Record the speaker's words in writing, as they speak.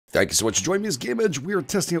Thank you so much for joining me as GameEdged. We are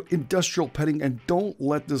testing out industrial petting, and don't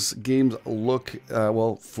let this game look,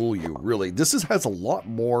 well, fool you, really. This has a lot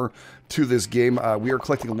more to this game. We are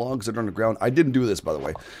collecting logs that are underground. I didn't do this, by the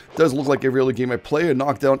way. It does look like every other game I play and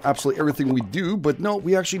knock down absolutely everything we do, but no,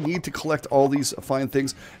 we actually need to collect all these fine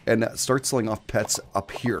things and start selling off pets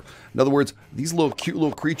up here. In other words, these little cute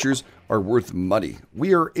little creatures are worth money.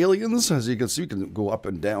 We are aliens, as you can see. We can go up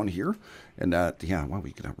and down here. And yeah, wow,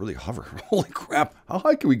 we can really hover. Holy crap, how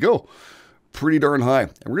high can we go? Pretty darn high.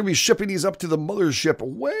 And we're going to be shipping these up to the mothership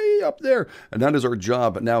way up there. And that is our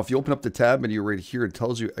job. Now, if you open up the tab and you're right here, it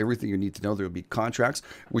tells you everything you need to know. There will be contracts,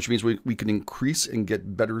 which means we can increase and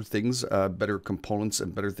get better things, better components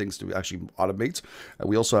and better things to actually automate.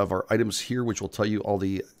 We also have our items here, which will tell you all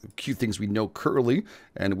the cute things we know currently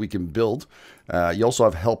and we can build. You also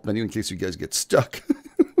have help menu in case you guys get stuck.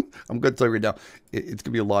 I'm going to tell you right now, it's going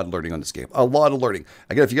to be a lot of learning on this game. A lot of learning.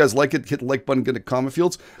 Again, if you guys like it, hit the like button, get the comment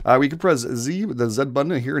fields. We can press the Z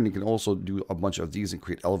button here, and you can also do a bunch of these and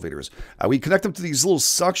create elevators. We connect them to these little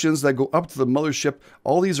suctions that go up to the mothership.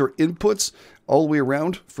 All these are inputs all the way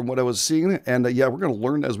around from what I was seeing. And yeah, we're going to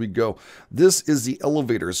learn as we go. This is the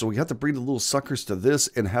elevator. So we have to bring the little suckers to this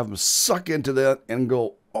and have them suck into that and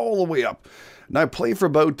go all the way up. Now, I played for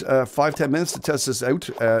about 5-10 minutes to test this out,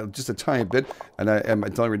 just a tiny bit, and I'm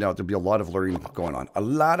telling you right now, there'll be a lot of learning going on. A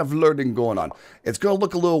lot of learning going on. It's going to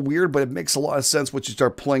look a little weird, but it makes a lot of sense once you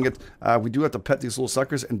start playing it. We do have to pet these little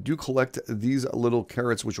suckers and do collect these little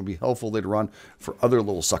carrots, which will be helpful later on for other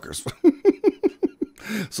little suckers.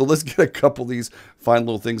 So let's get a couple of these fine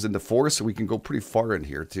little things into force so we can go pretty far in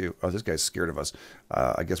here too. Oh, this guy's scared of us.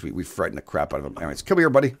 I guess we frightened the crap out of him. Anyways, come here,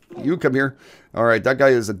 buddy. You come here. All right, that guy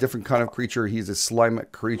is a different kind of creature. He's a slime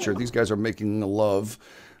creature. These guys are making love.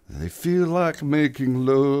 They feel like making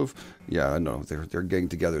love. Yeah, I know. They're getting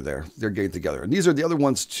together there. They're getting together. And these are the other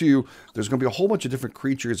ones too. There's going to be a whole bunch of different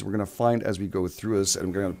creatures we're going to find as we go through this.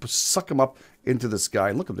 And we're going to suck them up into the sky.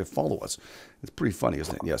 And look at them, they follow us. It's pretty funny,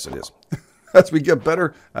 isn't it? Yes, it is. As we get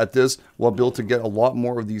better at this, we'll be able to get a lot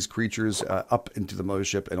more of these creatures up into the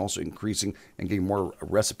mothership and also increasing and getting more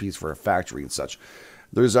recipes for a factory and such.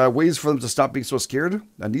 There's ways for them to stop being so scared.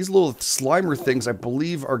 And these little Slimer things, I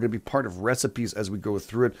believe, are going to be part of recipes as we go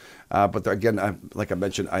through it. But again, like I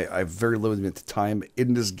mentioned, I have very limited time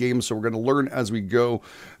in this game. So we're going to learn as we go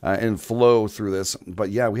and flow through this. But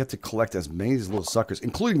yeah, we have to collect as many of these little suckers,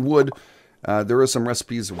 including wood. There are some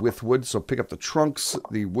recipes with wood, so pick up the trunks,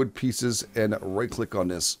 the wood pieces, and right-click on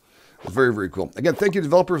this. Very, very cool. Again, thank you,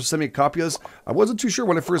 developer, for sending me a copy of this. I wasn't too sure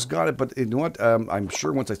when I first got it, but you know what? I'm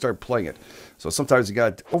sure once I started playing it. So sometimes you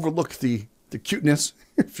got to overlook the cuteness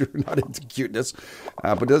if you're not into cuteness.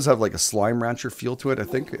 But it does have like a Slime Rancher feel to it, I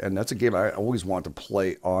think. And that's a game I always want to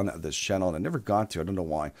play on this channel, and I never got to. I don't know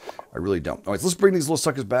why. I really don't. All right, so let's bring these little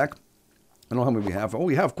suckers back. I don't know how many we have. Oh,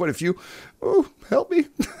 we have quite a few. Oh, help me.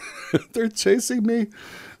 They're chasing me.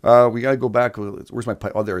 We got to go back. Where's my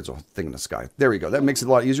pipe? Oh, there's a thing in the sky. There we go. That makes it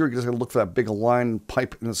a lot easier. You just got to look for that big line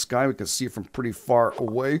pipe in the sky. We can see it from pretty far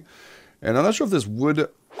away. And I'm not sure if this wood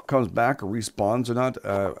comes back or respawns or not,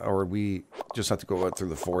 or we just have to go out through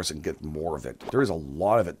the forest and get more of it. There is a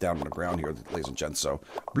lot of it down on the ground here, ladies and gents. So,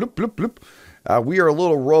 bloop, bloop, bloop. We are a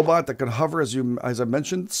little robot that can hover, as I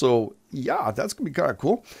mentioned. So, yeah, that's going to be kind of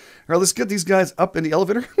cool. All right, let's get these guys up in the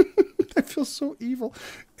elevator. I feel so evil.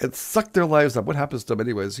 And suck their lives up. What happens to them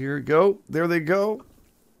anyways? Here we go. There they go.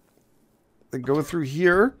 They go through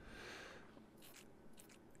here.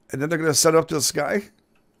 And then they're going to set up to the sky.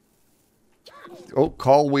 Oh,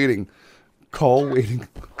 call waiting. Call waiting.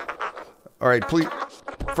 All right, please.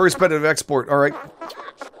 First bit of export. All right.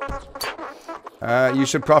 You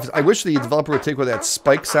should profit. I wish the developer would take with that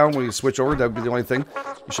spike sound when you switch over. That would be the only thing.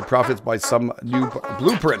 You should profit by some new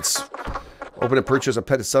blueprints. Open and purchase a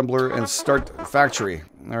pet assembler and start factory.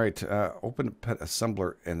 All right. Open a pet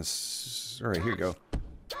assembler and... All right, here you go.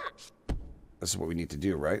 This is what we need to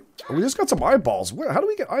do, right? Oh, we just got some eyeballs. How do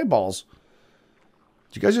we get eyeballs?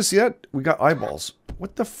 Did you guys just see that? We got eyeballs.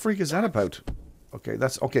 What the freak is that about? Okay,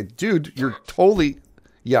 that's... Okay, dude, you're totally...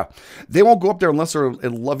 Yeah. They won't go up there unless they're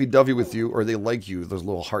in lovey-dovey with you or they like you, those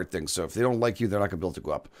little heart things. So if they don't like you, they're not going to be able to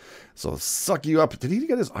go up. So suck you up. Did he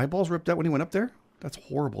get his eyeballs ripped out when he went up there? That's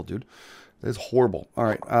horrible, dude. That is horrible. All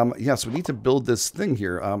right. Yeah, so we need to build this thing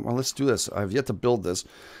here. Well, let's do this. I've yet to build this.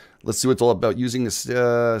 Let's see what it's all about. Using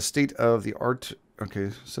the state-of-the-art...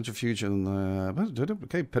 Okay, centrifuge and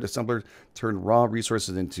okay, pet assembler turn raw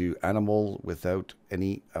resources into animal without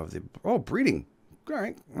any of the breeding. All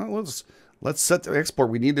right, well, let's set the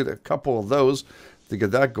export. We needed a couple of those to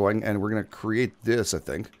get that going, and we're gonna create this. I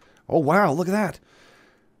think. Oh wow, look at that!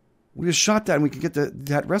 We just shot that, and we can get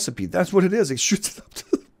that recipe. That's what it is. It shoots it up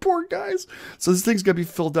to the Poor guys. So this thing's got to be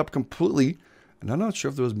filled up completely. And I'm not sure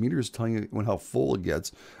if those meters telling you how full it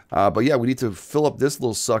gets. But yeah, we need to fill up this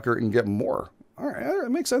little sucker and get more. All right, it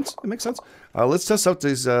makes sense. It makes sense. Let's test out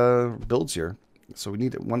these builds here. So we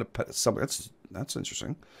need one to pet some. That's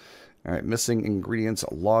interesting. All right, missing ingredients,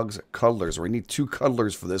 logs, cuddlers. We need 2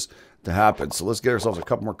 cuddlers for this to happen. So let's get ourselves a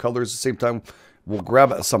couple more cuddlers. At the same time, we'll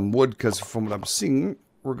grab some wood because from what I'm seeing,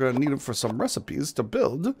 we're going to need them for some recipes to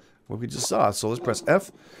build what we just saw. So let's press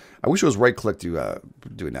F. I wish it was right-click to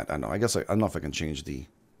doing that. I don't know. I guess I don't know if I can change the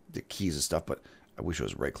keys and stuff, but I wish it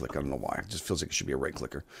was right-click. I don't know why. It just feels like it should be a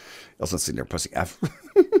right-clicker. Else I'm sitting there pressing F.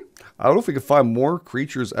 I don't know if we can find more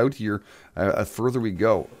creatures out here further we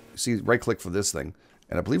go. See, right-click for this thing.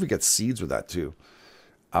 And I believe we get seeds with that, too.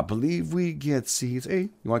 I believe we get seeds. Hey,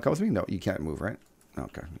 you want to come with me? No, you can't move, right?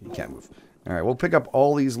 Okay, you can't move. All right, we'll pick up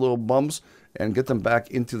all these little bums and get them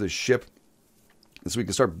back into the ship so we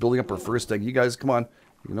can start building up our first egg. You guys, come on.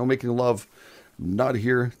 You know, making love. Not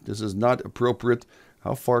here. This is not appropriate.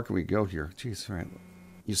 How far can we go here? Jeez, all right.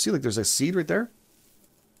 You see, like, there's a seed right there?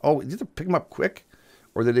 Oh, you have to pick them up quick?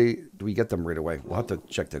 Or do we get them right away? We'll have to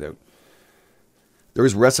check that out. There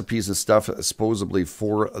is recipes and stuff supposedly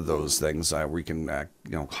for those things where you can,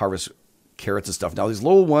 you know, harvest carrots and stuff. Now, these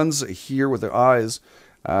little ones here with their eyes,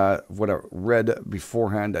 what I read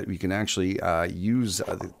beforehand, that we can actually use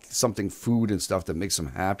something, food and stuff that makes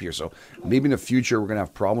them happier. So maybe in the future we're going to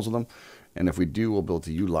have problems with them. And if we do, we'll be able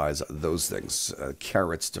to utilize those things,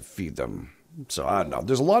 carrots to feed them. So I don't know.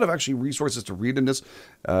 There's a lot of actually resources to read in this,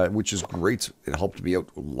 which is great. It helped me out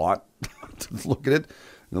a lot to look at it.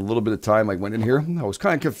 In a little bit of time I went in here, I was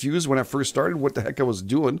kind of confused when I first started what the heck I was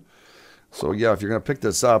doing. So yeah, if you're going to pick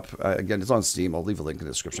this up, again, it's on Steam. I'll leave a link in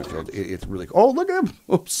the description. It's really cool. Oh, look at him.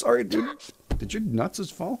 Oh, sorry, dude. Did your nuts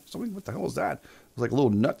just fall? Something? What the hell was that? It was like a little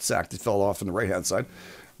nut sack that fell off on the right-hand side.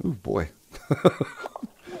 Oh, boy.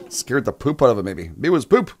 Scared the poop out of it, maybe. Maybe it was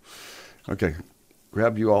poop. Okay.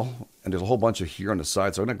 Grab you all. And there's a whole bunch of here on the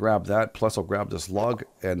side. So I'm going to grab that. Plus, I'll grab this log.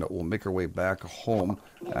 And we'll make our way back home.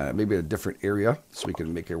 Maybe in a different area. So we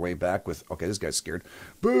can make our way back with... Okay, this guy's scared.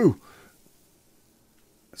 Boo!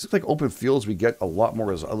 It seems like open fields, we get a lot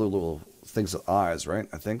more as other little things with eyes, right?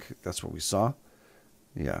 I think that's what we saw.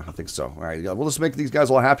 Yeah, I think so. All right, yeah, we'll just make these guys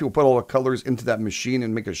all happy. We'll put all the colors into that machine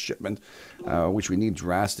and make a shipment, which we need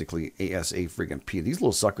drastically ASA friggin' P. These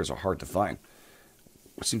little suckers are hard to find.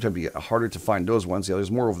 It seems to be harder to find those ones. Yeah, there's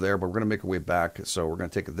more over there, but we're going to make our way back. So we're going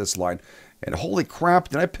to take this line. And holy crap,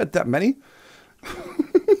 did I pet that many?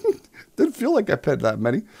 Didn't feel like I pet that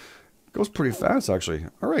many. Goes pretty fast, actually.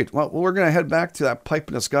 All right, well, we're going to head back to that pipe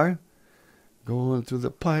in the sky. Going through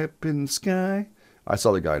the pipe in the sky. I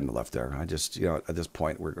saw the guy on the left there. I just, you know, at this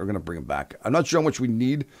point, we're going to bring him back. I'm not sure how much we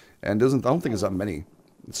need, and I don't think it's that many.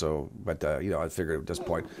 So, but, you know, I figured at this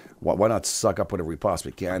point, why not suck up whatever we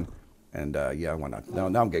possibly can? And, yeah, why not? Now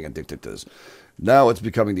I'm getting addicted to this. Now it's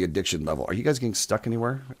becoming the addiction level. Are you guys getting stuck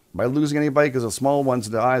anywhere? Am I losing anybody? Because the small ones,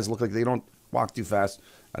 the eyes look like they don't walk too fast.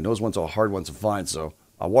 And those ones are hard ones to find, so...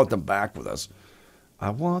 I want them back with us.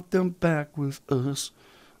 I want them back with us.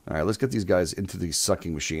 All right, let's get these guys into the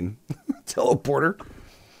sucking machine. Teleporter.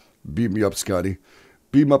 Beam me up, Scotty.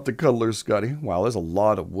 Beam up the cuddlers, Scotty. Wow, there's a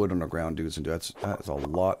lot of wood on the ground, dudes and dudes. That's a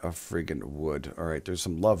lot of friggin' wood. All right, there's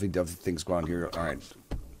some lovely-dovey things going on here. All right.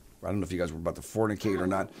 I don't know if you guys were about to fornicate or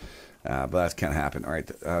not, but that can't happen. All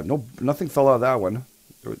right. Nothing fell out of that one.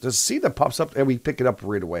 There's a seed that pops up, and we pick it up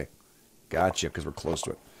right away. Gotcha, because we're close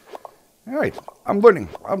to it. All right, I'm learning.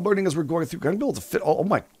 I'm learning as we're going through. I'm going to be able to fit. Oh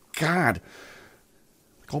my God.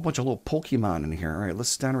 A whole bunch of little Pokemon in here. All right, let's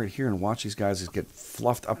stand right here and watch these guys just get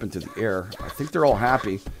fluffed up into the air. I think they're all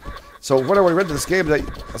happy. So what I read in this game,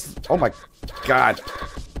 oh my God.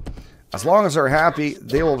 As long as they're happy,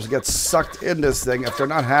 they will get sucked in this thing. If they're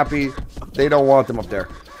not happy, they don't want them up there.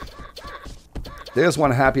 They just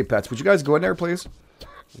want happy pets. Would you guys go in there, please?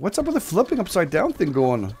 What's up with the flipping upside down thing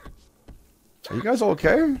going? Are you guys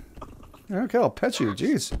okay? Okay, I'll pet you.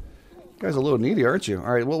 Jeez. You guys are a little needy, aren't you?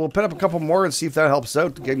 All right, well, we'll pet up a couple more and see if that helps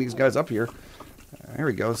out getting these guys up here. There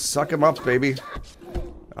we go. Suck them up, baby.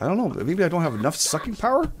 I don't know. Maybe I don't have enough sucking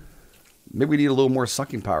power? Maybe we need a little more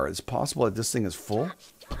sucking power. It's possible that this thing is full.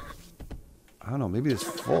 I don't know. Maybe it's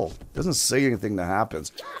full. It doesn't say anything that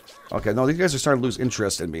happens. Okay, no, these guys are starting to lose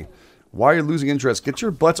interest in me. Why are you losing interest? Get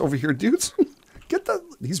your butts over here, dudes. Get the...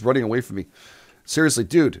 He's running away from me. Seriously,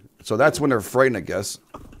 dude. So that's when they're frightened, I guess.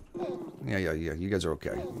 Yeah. You guys are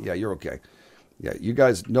okay. Yeah, you're okay. Yeah, you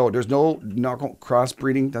guys... No, there's no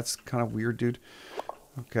crossbreeding. That's kind of weird, dude.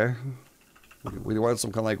 Okay. We want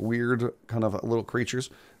some kind of like weird kind of little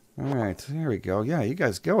creatures. All right, there we go. Yeah, you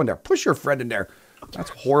guys go in there. Push your friend in there.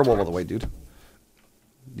 That's horrible, by the way, dude.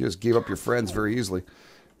 You just gave up your friends very easily.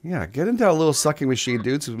 Yeah, get into that little sucking machine,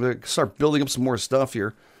 dude. So we start building up some more stuff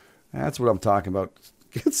here. That's what I'm talking about.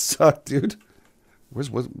 Get sucked, dude.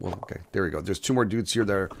 Well, okay, there we go. There's 2 more dudes here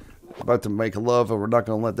that are about to make love, and we're not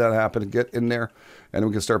going to let that happen. Get in there, and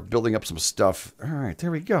we can start building up some stuff. All right,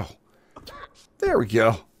 there we go. There we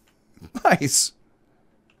go. Nice.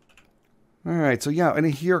 All right, so yeah,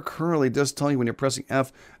 and here currently it does tell you when you're pressing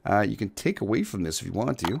F, you can take away from this if you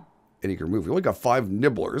want to, and you can remove. We only got 5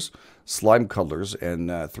 nibblers, slime cuddlers,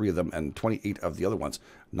 and 3 of them, and 28 of the other ones.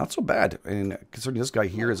 Not so bad. And concerning this guy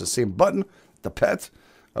here is the same button, the pet.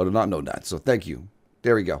 I did not know that, so thank you.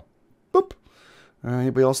 There we go. Boop.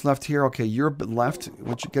 Anybody else left here? Okay, you're left.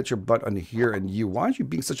 Once you get your butt under here, and you. Why are you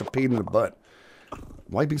being such a pain in the butt?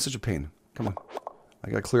 Why are you being such a pain? Come on. I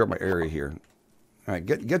gotta clear up my area here. All right,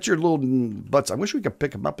 get your little butts. I wish we could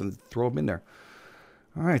pick them up and throw them in there.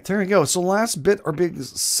 All right, there we go. So last bit are being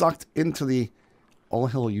sucked into the all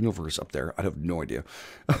hell universe up there. I have no idea.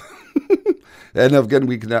 And again,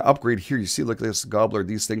 we can upgrade here. You see, look at this gobbler.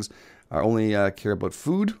 These things only care about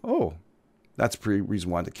food. Oh, that's the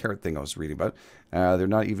reason why the carrot thing I was reading about. They're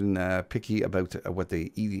not even picky about what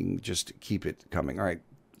they eating. Just keep it coming. All right,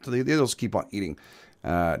 so they just keep on eating.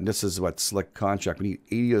 This is what select contract. We need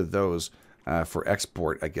 80 of those for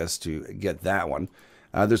export, I guess, to get that one.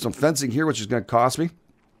 There's some fencing here, which is going to cost me.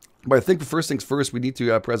 But I think the first things first, we need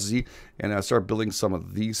to press Z and start building some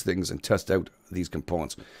of these things and test out these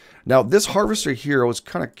components. Now, this harvester here, I was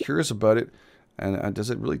kind of curious about it. And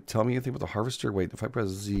does it really tell me anything about the harvester? Wait, if I press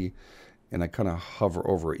Z and I kind of hover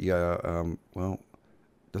over it, yeah, well,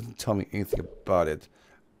 it doesn't tell me anything about it.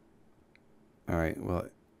 All right, well,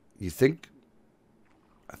 you think?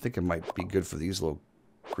 I think it might be good for these little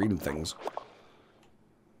green things.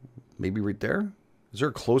 Maybe right there? Is there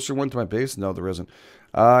a closer one to my base? No, there isn't.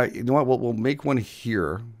 You know what? We'll make one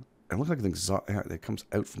here. It looks like it comes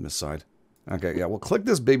out from this side. Okay, yeah, we'll click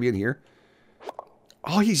this baby in here.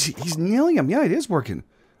 Oh, he's nailing him. Yeah, it is working.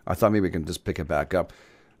 I thought maybe we can just pick it back up.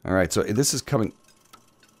 All right, so this is coming.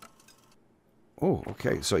 Oh,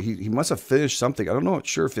 okay. So he must have finished something. I don't know.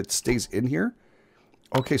 Sure if it stays in here.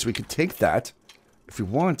 Okay, so we can take that if we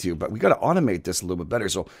want to, but we got to automate this a little bit better.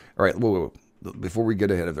 So, all right, whoa. Before we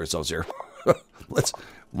get ahead of ourselves here,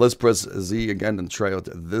 let's press Z again and try out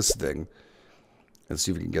this thing and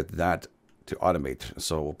see if we can get that to automate.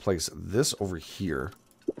 So we'll place this over here.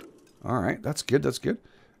 All right, that's good. That's good.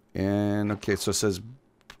 And okay, so it says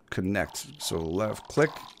connect. So left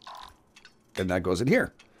click, and that goes in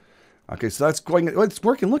here. Okay, so that's going. Oh, it's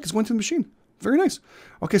working. Look, it's going to the machine. Very nice.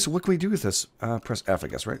 Okay, so what can we do with this? Press F, I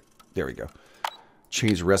guess, right? There we go.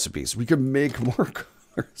 Change recipes. We can make more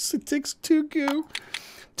colors. It takes 2 goo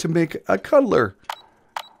to make a cuddler.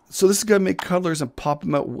 So this is going to make cuddlers and pop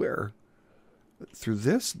them out where? Through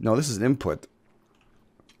this? No, this is an input.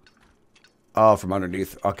 Oh, from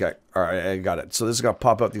underneath. Okay. All right, I got it. So this is going to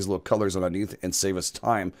pop out these little colors underneath and save us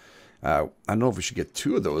time. I don't know if we should get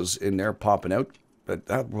 2 of those in there popping out, but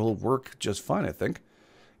that will work just fine, I think.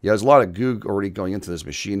 Yeah, there's a lot of goo already going into this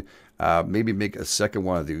machine. Maybe make a second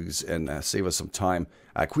one of these and save us some time.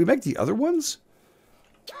 Can we make the other ones?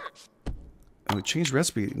 And we change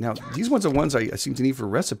recipe. Now, these ones are ones I seem to need for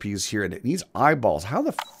recipes here, and it needs eyeballs. How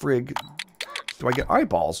the frig do I get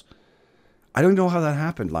eyeballs? I don't know how that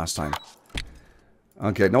happened last time.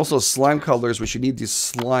 Okay, and also slime colors. We should need these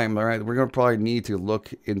slime. All right, we're going to probably need to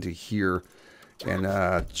look into here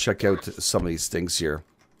and check out some of these things here.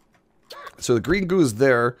 So the green goo is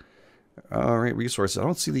there. All right, resources. I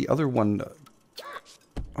don't see the other one.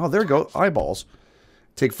 Oh, there we go. Eyeballs.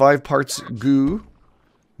 Take 5 parts goo,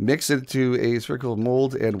 mix it to a spherical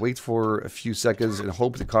mold, and wait for a few seconds and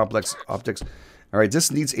hope the complex optics. All right,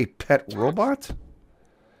 this needs a pet robot.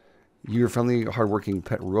 Your friendly, hardworking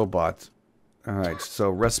pet robot. All right, so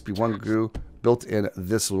recipe 1 goo built in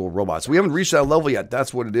this little robot. So we haven't reached that level yet.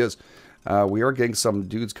 That's what it is. We are getting some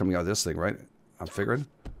dudes coming out of this thing, right? I'm figuring.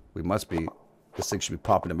 We must be. This thing should be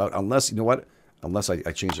popping them out. Unless, you know what? Unless I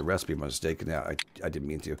changed the recipe by mistake. Yeah, I didn't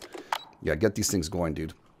mean to. Yeah, get these things going,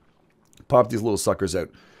 dude. Pop these little suckers out.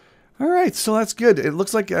 All right, so that's good. It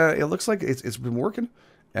looks like it's been working.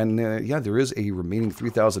 And yeah, there is a remaining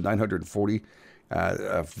 3,940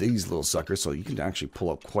 of these little suckers. So you can actually pull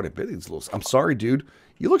up quite a bit of these little. I'm sorry, dude.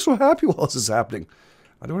 You look so happy while this is happening.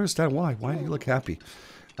 I don't understand why. Why do you look happy?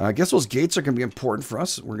 I guess those gates are going to be important for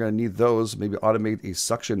us. We're going to need those. Maybe automate a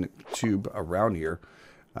suction tube around here.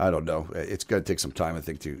 I don't know. It's going to take some time, I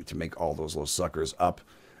think, to make all those little suckers up.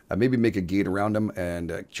 Maybe make a gate around them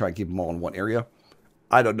and try and keep them all in one area.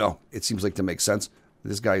 I don't know. It seems like to make sense.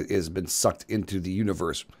 This guy has been sucked into the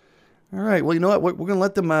universe. All right. Well, you know what? We're going to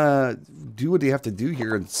let them do what they have to do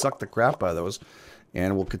here and suck the crap out of those.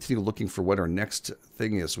 And we'll continue looking for what our next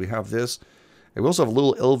thing is. We have this. And we also have a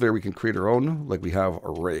little elevator we can create our own, like we have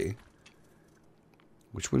already.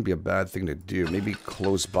 Which wouldn't be a bad thing to do. Maybe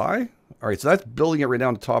close by? Alright, so that's building it right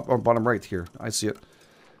down the top, or bottom right here. I see it.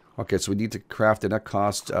 Okay, so we need to craft, and that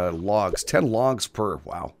costs logs. 10 logs per.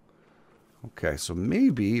 Wow. Okay, so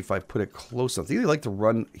maybe if I put it close enough. They like to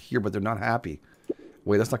run here, but they're not happy.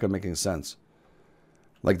 Wait, that's not going to make any sense.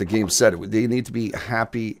 Like the game said, they need to be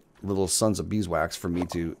happy little sons of beeswax for me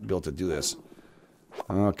to be able to do this.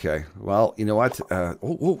 Okay, well, you know what?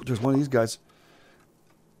 There's one of these guys.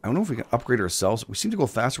 I don't know if we can upgrade ourselves. We seem to go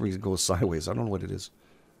faster when we go sideways. I don't know what it is.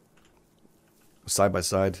 Side by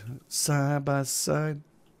side. Side by side.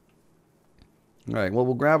 All right, well,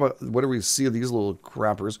 we'll grab whatever we see of these little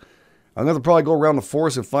crappers. I'm going to probably go around the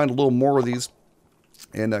forest and find a little more of these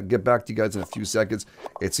and get back to you guys in a few seconds.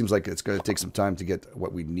 It seems like it's going to take some time to get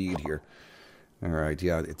what we need here. All right,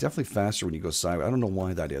 yeah, it's definitely faster when you go sideways. I don't know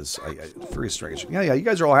why that is. Very strange. Yeah, you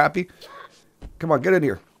guys are all happy. Come on, get in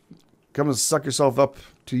here. Come and suck yourself up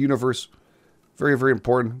to the universe. Very, very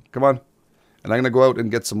important. Come on. And I'm going to go out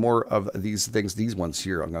and get some more of these things. These ones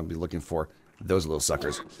here I'm going to be looking for. Those little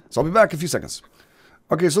suckers. So I'll be back in a few seconds.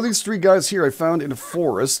 Okay, so these 3 guys here I found in the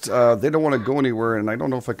forest. They don't want to go anywhere, and I don't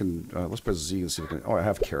know if I can... let's press Z and see if we can... Oh, I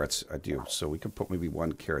have carrots. I do. So we can put maybe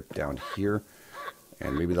 1 carrot down here.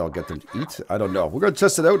 And maybe that'll get them to eat. I don't know. We're going to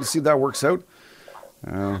test it out and see if that works out.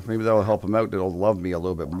 Maybe that'll help them out. They'll love me a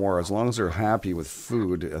little bit more. As long as they're happy with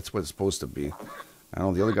food, that's what it's supposed to be. I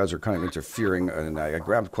know the other guys are kind of interfering, and I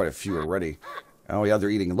grabbed quite a few already. Oh, yeah, they're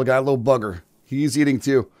eating. Look at that little bugger. He's eating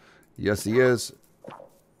too. Yes, he is.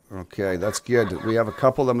 Okay, that's good. We have a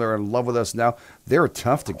couple of them that are in love with us now. They're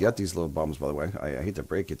tough to get, these little bums, by the way. I hate to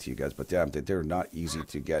break it to you guys, but damn, they're not easy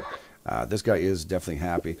to get. This guy is definitely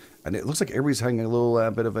happy. And it looks like everybody's having a little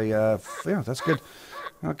bit of a... yeah, that's good.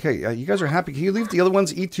 Okay, you guys are happy. Can you leave the other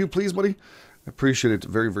ones eat too, please, buddy? I appreciate it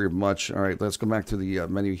very, very much. All right, let's go back to the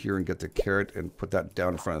menu here and get the carrot and put that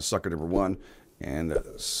down in front of sucker number 1. And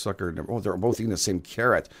sucker number... Oh, they're both eating the same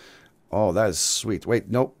carrot. Oh, that is sweet. Wait,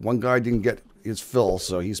 nope. One guy didn't get his fill,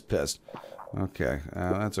 so he's pissed. Okay,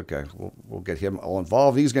 that's okay. We'll get him all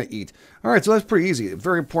involved. He's going to eat. All right, so that's pretty easy.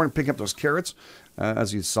 Very important picking up those carrots,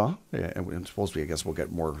 as you saw. Yeah, and supposed to be, I guess we'll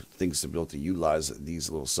get more things to be able to utilize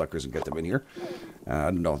these little suckers and get them in here.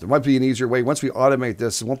 I don't know. There might be an easier way. Once we automate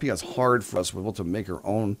this, it won't be as hard for us. We're able to make our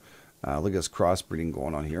own. Look at this crossbreeding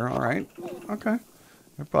going on here. All right. Okay.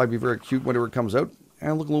 That'll probably be very cute whenever it comes out.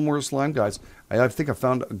 And look, a little more slime, guys. I think I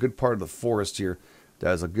found a good part of the forest here that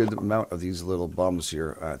has a good amount of these little bums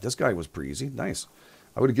here. This guy was pretty easy. Nice.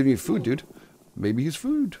 I would have given you food, dude. Maybe he's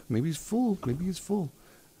food. Maybe he's full. Maybe he's full.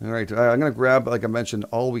 All right. I'm going to grab, like I mentioned,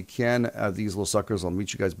 all we can of these little suckers. I'll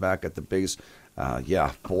meet you guys back at the base.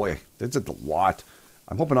 Yeah, boy, that's a lot.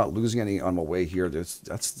 I'm hoping not losing any on my way here. That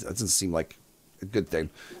doesn't seem like a good thing.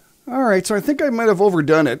 All right. So I think I might have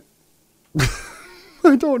overdone it.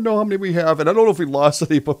 I don't know how many we have, and I don't know if we lost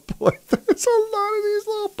any, but boy, there's a lot of these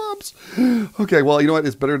little pups. Okay, well, you know what?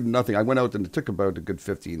 It's better than nothing. I went out and it took about a good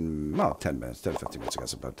 10 minutes, 15 minutes, I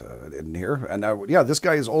guess, about in here. And yeah, this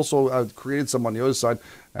guy has also created some on the other side.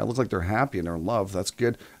 It looks like they're happy and they're in love. That's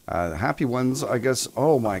good. Happy ones, I guess.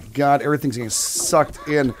 Oh my God, everything's getting sucked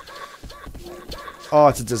in. Oh,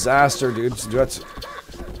 it's a disaster, dude. That's...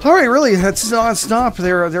 All right, really, that's non-stop.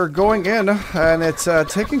 They're going in, and it's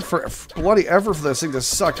taking for bloody ever for this thing to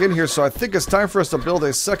suck in here. So I think it's time for us to build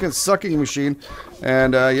a second sucking machine.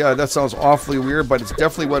 And yeah, that sounds awfully weird, but it's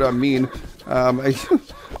definitely what I mean.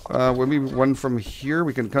 When we run from here,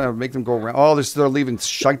 we can kind of make them go around. Oh, they're leaving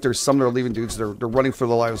shite. There's some that are leaving, dudes. They're running for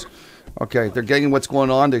their lives. Okay, they're getting what's going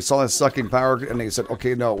on. They saw the sucking power, and they said,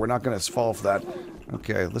 okay, no, we're not going to fall for that.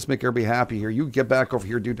 Okay, let's make everybody happy here. You get back over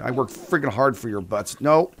here, dude. I work friggin' hard for your butts.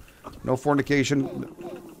 No, no fornication.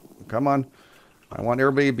 Come on. I want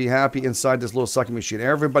everybody to be happy inside this little sucking machine.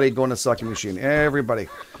 Everybody go in the sucking machine. Everybody.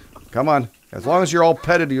 Come on. As long as you're all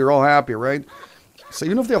petted, you're all happy, right? So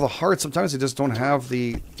even if they have a heart, sometimes they just don't have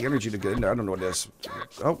the energy to get in there. I don't know what it is.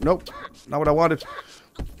 Oh, nope. Not what I wanted.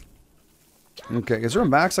 Okay, is there a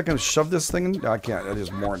max I can shove this thing in? No, I can't. That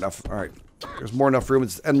is more enough. All right. There's more enough room.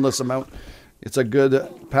 It's an endless amount. It's a good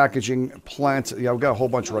packaging plant. Yeah, we've got a whole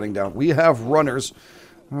bunch running down. We have runners.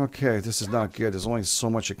 Okay, this is not good. There's only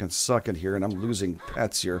so much it can suck in here, and I'm losing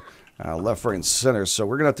pets here. Left, right, and center. So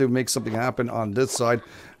we're going to have to make something happen on this side.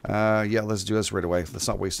 Yeah, let's do this right away. Let's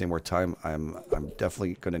not waste any more time. I'm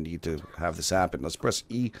definitely going to need to have this happen. Let's press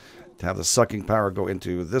E to have the sucking power go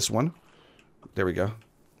into this one. There we go.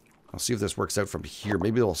 I'll see if this works out from here.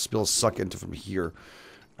 Maybe it'll spill suck into from here.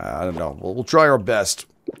 I don't know. We'll try our best.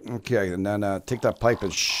 Okay, and then take that pipe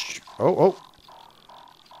and oh.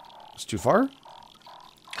 It's too far?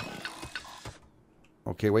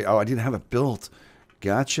 Okay, wait. Oh, I didn't have it built.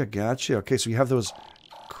 Gotcha, gotcha. Okay, so you have those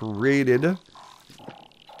created. And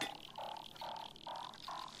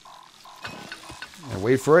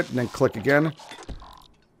wait for it, and then click again.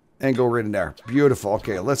 And go right in there. Beautiful.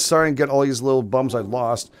 Okay, let's try and get all these little bums I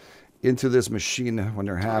lost into this machine when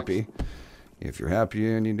they're happy. If you're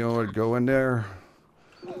happy and you know it, go in there.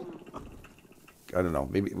 I don't know.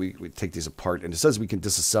 Maybe we take these apart. And it says we can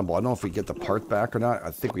disassemble. I don't know if we get the part back or not.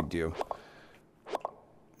 I think we do.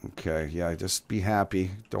 Okay, yeah, just be happy.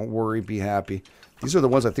 Don't worry, be happy. These are the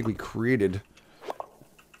ones I think we created.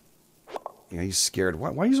 Yeah, he's scared. Why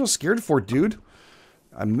are you so scared for, dude?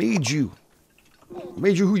 I made you. I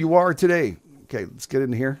made you who you are today. Okay, let's get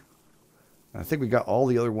in here. I think we got all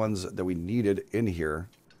the other ones that we needed in here.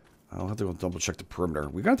 I'll have to go double check the perimeter.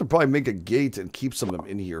 We're going to have to probably make a gate and keep some of them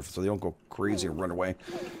in here so they don't go crazy and run away.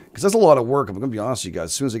 Because that's a lot of work. I'm going to be honest with you guys.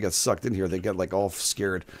 As soon as they get sucked in here, they get like all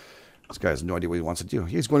scared. This guy has no idea what he wants to do.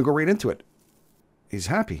 He's going to go right into it. He's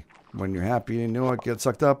happy. When you're happy, you know it, get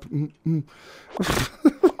sucked up.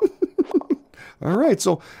 All right,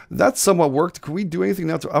 so that somewhat worked. Can we do anything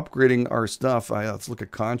now to upgrading our stuff? Let's look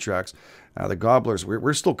at contracts. The gobblers,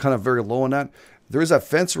 we're still kind of very low on that. There is that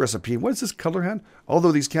fence recipe. What is this color head?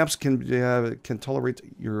 Although these caps can tolerate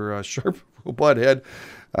your sharp robot head.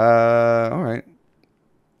 All right.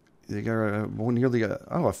 They got nearly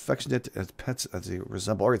affectionate as pets as they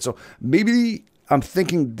resemble. All right, so maybe I'm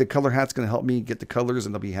thinking the color hat's going to help me get the colors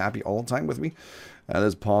and they'll be happy all the time with me. That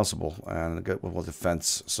is possible. And I got the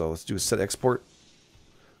fence. So let's do a set export.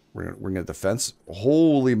 We're going to the fence.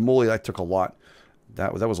 Holy moly, that took a lot.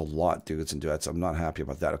 That was a lot, dudes and duets. I'm not happy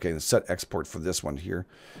about that. Okay, set export for this one here.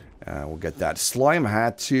 We'll get that. Slime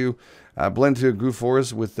hat to blend to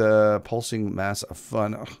Goofors with pulsing mass of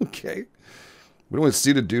fun. Okay. We don't want to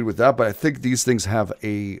see the dude with that, but I think these things have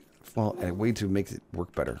a way to make it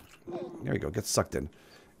work better. There you go. Get sucked in.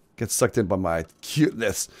 Get sucked in by my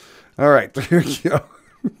cuteness. All right, there you go.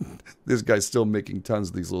 This guy's still making tons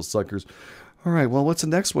of these little suckers. All right, well, what's the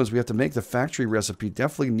next ones? We have to make the factory recipe.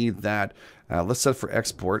 Definitely need that. Let's set it for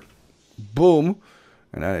export. Boom.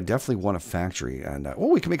 And I definitely want a factory. And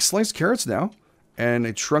we can make sliced carrots now. And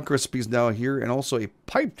a trunk recipes now here. And also a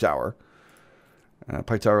pipe tower.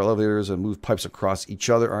 Pipe tower elevators and move pipes across each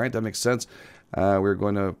other. All right, that makes sense. We're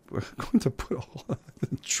going to put a hole in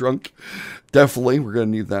the trunk. Definitely, we're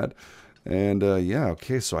going to need that. And yeah,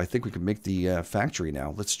 okay, so I think we can make the factory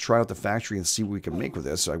now. Let's try out the factory and see what we can make with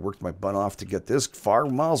this. I worked my butt off to get this far.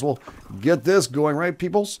 Might as well get this going, right,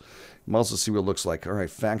 peoples? Might as well see what it looks like. All right,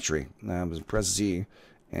 factory. Now, press Z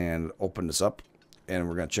and open this up. And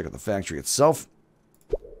we're going to check out the factory itself.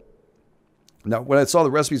 Now, when I saw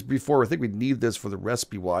the recipes before, I think we need this for the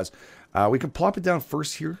recipe-wise. We can plop it down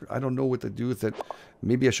first here. I don't know what to do with it.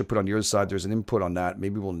 Maybe I should put it on the other side. There's an input on that.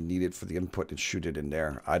 Maybe we'll need it for the input and shoot it in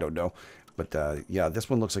there. I don't know. But, yeah, this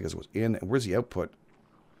one looks like it was in. And where's the output?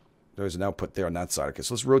 There's an output there on that side. Okay,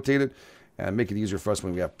 so let's rotate it and make it easier for us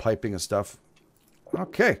when we have piping and stuff.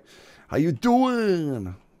 Okay. How you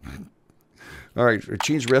doing? All right,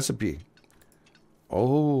 change recipe.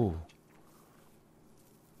 Oh.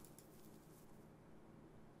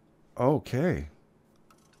 Okay.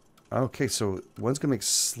 Okay, so one's going to make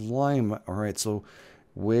slime. All right, so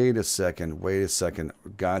wait a second. Wait a second.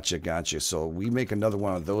 Gotcha, gotcha. So we make another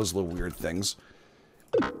one of those little weird things.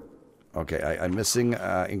 Okay, I'm missing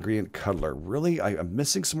ingredient color. Really? I'm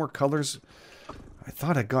missing some more colors? I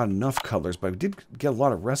thought I got enough colors, but I did get a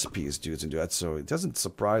lot of recipes, dudes and duets, so it doesn't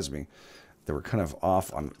surprise me that we're kind of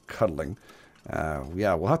off on cuddling.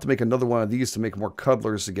 Yeah, we'll have to make another one of these to make more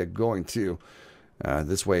cuddlers to get going, too.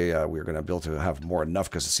 This way, we're going to be able to have more enough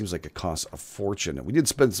because it seems like it costs a fortune. We did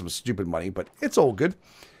spend some stupid money, but it's all good.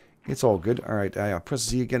 It's all good. All right, press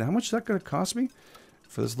Z again. How much is that going to cost me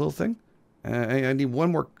for this little thing? I need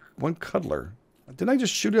one cuddler. Didn't I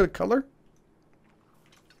just shoot at a color?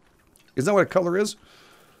 Isn't that what a color is?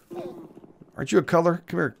 Aren't you a color?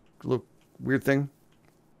 Come here, little weird thing.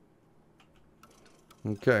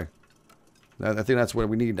 Okay. I think that's what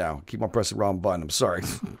we need now. Keep on pressing the wrong button. I'm sorry.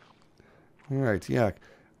 All right, yeah.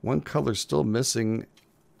 One color still missing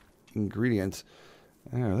ingredient.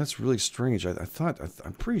 Oh, that's really strange.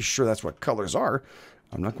 I'm pretty sure that's what colors are.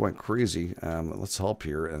 I'm not going crazy. Let's help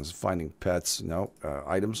here and finding pets. No,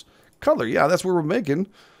 items. Color, yeah, that's what we're making.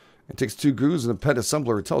 It takes 2 goos and a pet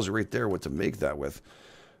assembler. It tells you right there what to make that with.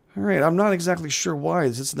 All right, I'm not exactly sure why.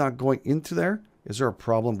 Is this not going into there? Is there a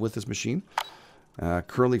problem with this machine?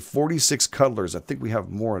 Currently 46 cuddlers. I think we have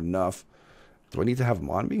more than enough. Do I need to have them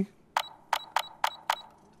on me?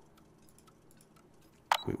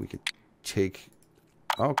 We could take...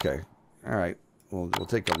 Okay. All right. We'll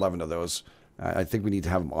take 11 of those. I think we need to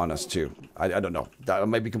have them on us too. I don't know. That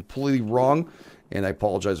might be completely wrong, and I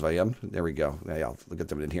apologize if I am. There we go. Yeah, I'll get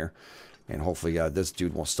them in here. And hopefully this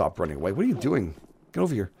dude won't stop running away. What are you doing? Get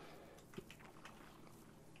over here.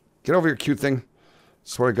 Get over here, cute thing.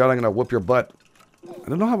 Swear to God, I'm going to whoop your butt. I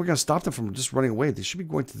don't know how we're going to stop them from just running away. They should be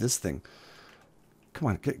going to this thing. Come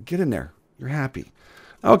on, get in there. You're happy.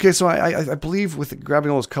 Okay, so I believe with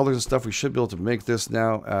grabbing all those colors and stuff, we should be able to make this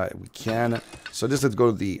now. We can. So just have to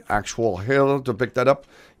go to the actual hill to pick that up.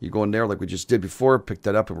 You go in there like we just did before, pick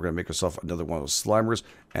that up, and we're going to make ourselves another one of those slimers.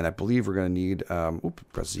 And I believe we're going to need,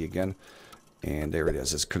 press Z again. And there it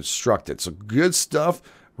is. It's constructed. So good stuff.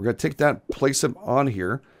 We're going to take that, place them on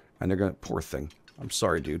here, and they're going to, poor thing. I'm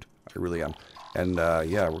sorry, dude. I really am. And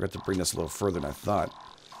yeah, we're going to bring this a little further than I thought.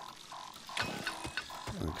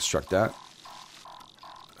 Construct that.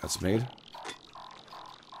 That's made.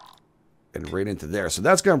 And right into there. So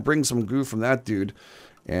that's going to bring some goo from that dude.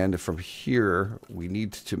 And from here, we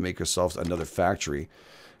need to make ourselves another factory.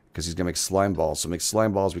 Because he's going to make slime balls. So make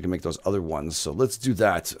slime balls, we can make those other ones. So let's do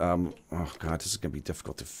that. Oh, God, this is going to be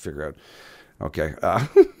difficult to figure out. Okay.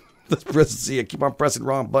 Let's press Z. I keep on pressing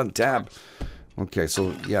wrong button, tab. Okay,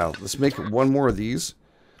 so yeah, let's make one more of these.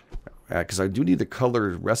 Because I do need the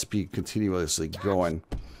color recipe continuously going.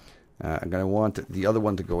 I'm going to want the other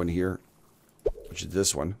one to go in here, which is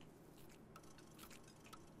this one.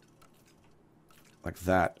 Like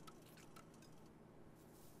that.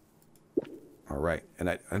 All right. And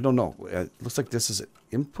I don't know. It looks like this is an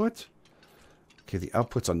input. Okay, the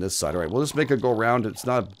output's on this side. All right, we'll just make it go around. It's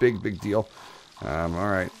not a big deal. All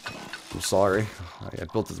right. I'm sorry. I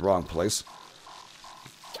built it the wrong place.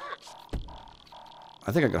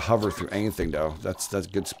 I think I could hover through anything, though. That's a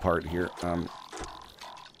good part here.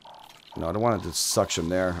 No, I don't want it to suction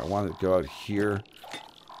there. I want it to go out here.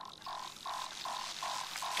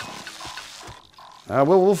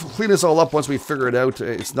 We'll clean this all up once we figure it out.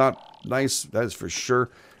 It's not nice, that is for sure.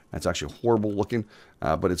 That's actually horrible looking,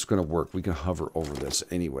 but it's going to work. We can hover over this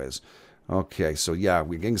anyways. Okay, so yeah,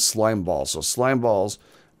 we're getting slime balls. So slime balls,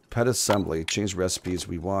 pet assembly, change recipes.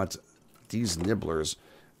 We want these nibblers.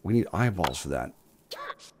 We need eyeballs for that.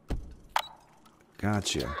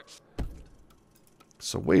 Gotcha.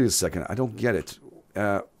 So wait a second, I don't get it.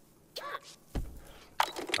 I'm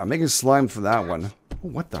making slime for that one. Oh,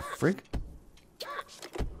 what the frig?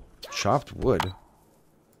 Chopped wood.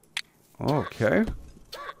 Okay.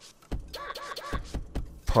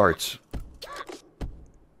 Parts.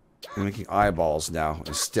 I'm making eyeballs now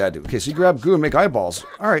instead. Okay, so you grab goo and make eyeballs.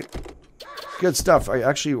 Alright. Good stuff. I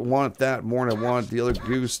actually want that more than I want the other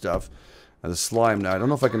goo stuff. The slime now. I don't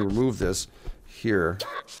know if I can remove this here.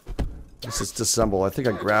 This is disassemble. I think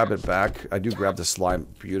I grab it back. I do grab the slime.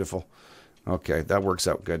 Beautiful. Okay, that works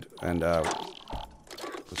out good. And,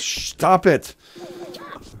 stop it!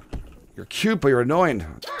 You're cute, but you're annoying,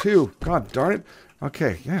 too. God darn it.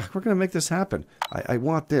 Okay, yeah, we're going to make this happen. I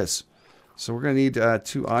want this. So we're going to need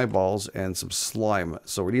 2 eyeballs and some slime.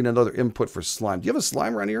 So we need another input for slime. Do you have a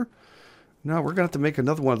slime around here? No, we're going to have to make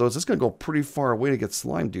another one of those. It's going to go pretty far away to get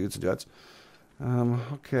slime, dudes and dudes.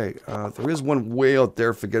 Okay, there is one way out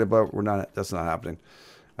there. Forget about it. That's not happening.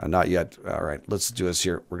 Not yet. All right, let's do this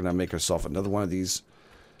here. We're going to make ourselves another one of these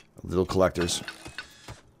little collectors.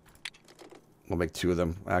 We'll make 2 of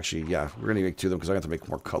them. Actually, yeah, we're going to make 2 of them because I have to make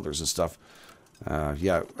more colors and stuff.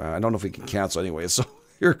 Yeah, I don't know if we can cancel anyway, so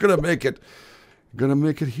you're going to make it. You're going to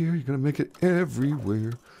make it here. You're going to make it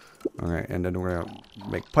everywhere. All right, and then we're going to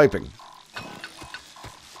make piping.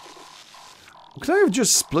 Could I have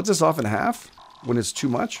just split this off in half when it's too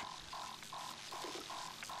much?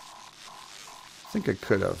 I think I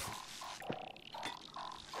could have.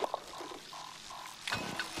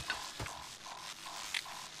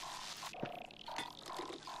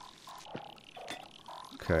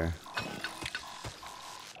 Okay.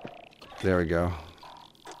 There we go.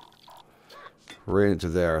 Right into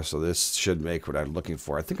there. So this should make what I'm looking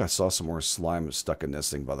for. I think I saw some more slime stuck in this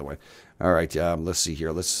thing, by the way. All right, let's see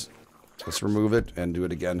here. Let's remove it and do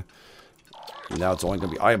it again. Now it's only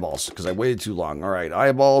going to be eyeballs because I waited too long. All right,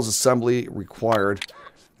 eyeballs assembly required.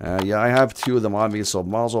 Yeah, I have 2 of them on me, so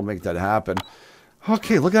might as well make that happen.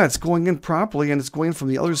 Okay, look at that. It's going in properly, and it's going from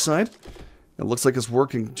the other side. It looks like it's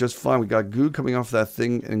working just fine. We got goo coming off that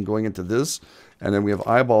thing and going into this. And then we have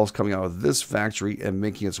eyeballs coming out of this factory and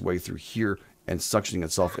making its way through here and suctioning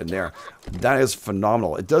itself in there. That is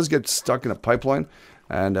phenomenal. It does get stuck in a pipeline.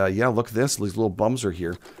 And yeah, look at this. These little bums are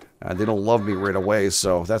here. They don't love me right away,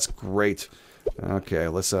 so that's great. Okay,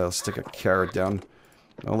 let's stick a carrot down.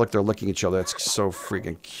 Oh, look, they're licking each other. That's so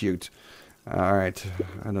freaking cute. All right,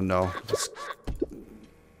 I don't know. Let's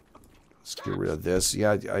get rid of this.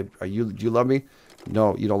 Yeah, do you love me?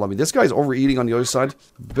 No, you don't love me. This guy's overeating on the other side.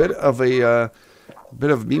 Bit of a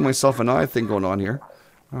me, myself, and I thing going on here.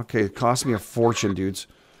 Okay, it cost me a fortune, dudes.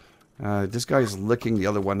 This guy's licking the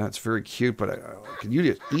other one. That's very cute, but can you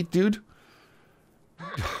just eat, dude?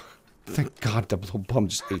 Thank God the little bum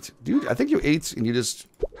just ate. Dude, I think you ate and you just...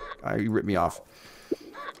 you ripped me off.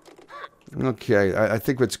 Okay, I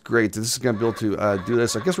think that's great. This is going to be able to do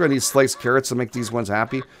this. I guess we're going to need sliced carrots to make these ones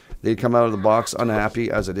happy. They come out of the box unhappy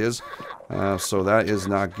as it is. So that is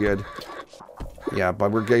not good. Yeah,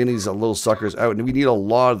 but we're getting these little suckers out. And we need a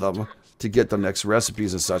lot of them to get the next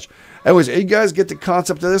recipes and such. Anyways, you guys get the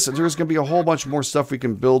concept of this. And there's going to be a whole bunch more stuff we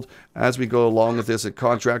can build as we go along with this. And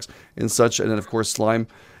contracts and such. And then, of course, slime.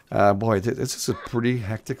 Boy, this is a pretty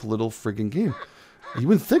hectic little friggin' game. You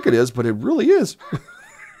wouldn't think it is, but it really is.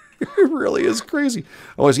 It really is crazy.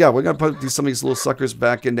 Oh, yeah, we're going to put some of these little suckers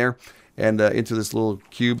back in there and into this little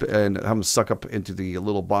cube and have them suck up into the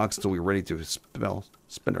little box until we're ready to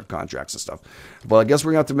spend our contracts and stuff. But I guess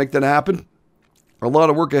we're going to have to make that happen. A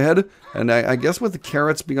lot of work ahead. And I guess with the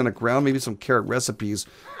carrots being on the ground, maybe some carrot recipes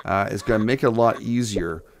is going to make it a lot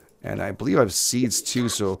easier. And I believe I have seeds too,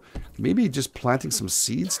 so maybe just planting some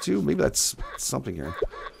seeds too. Maybe that's something here.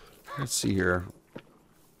 Let's see here.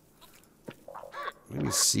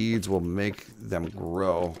 Maybe seeds will make them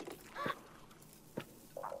grow.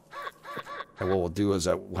 And what we'll do is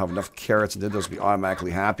we'll have enough carrots and then those will be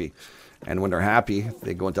automatically happy. And when they're happy,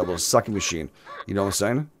 they go into that little sucking machine. You know what I'm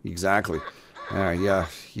saying? Exactly. All right, yeah.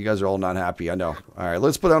 You guys are all not happy, I know. All right,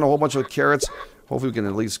 let's put down a whole bunch of carrots. Hopefully we can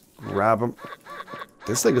at least grab them.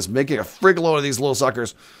 This thing is making a frig load of these little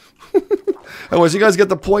suckers. Anyways, you guys get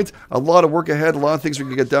the point. A lot of work ahead. A lot of things we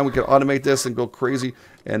can get done. We can automate this and go crazy.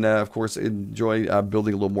 And, of course, enjoy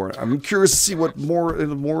building a little more. I'm curious to see what more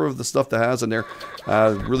of the stuff that has in there.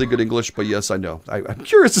 Really good English, but yes, I know. I'm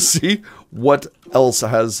curious to see what else it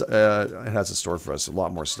has in store for us. A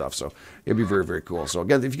lot more stuff. So it'll be very, very cool. So,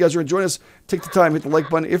 again, if you guys are enjoying this, take the time, hit the like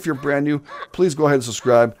button. If you're brand new, please go ahead and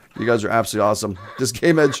subscribe. You guys are absolutely awesome. This is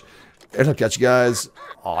GameEdged. And I'll catch you guys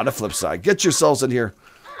on the flip side. Get yourselves in here.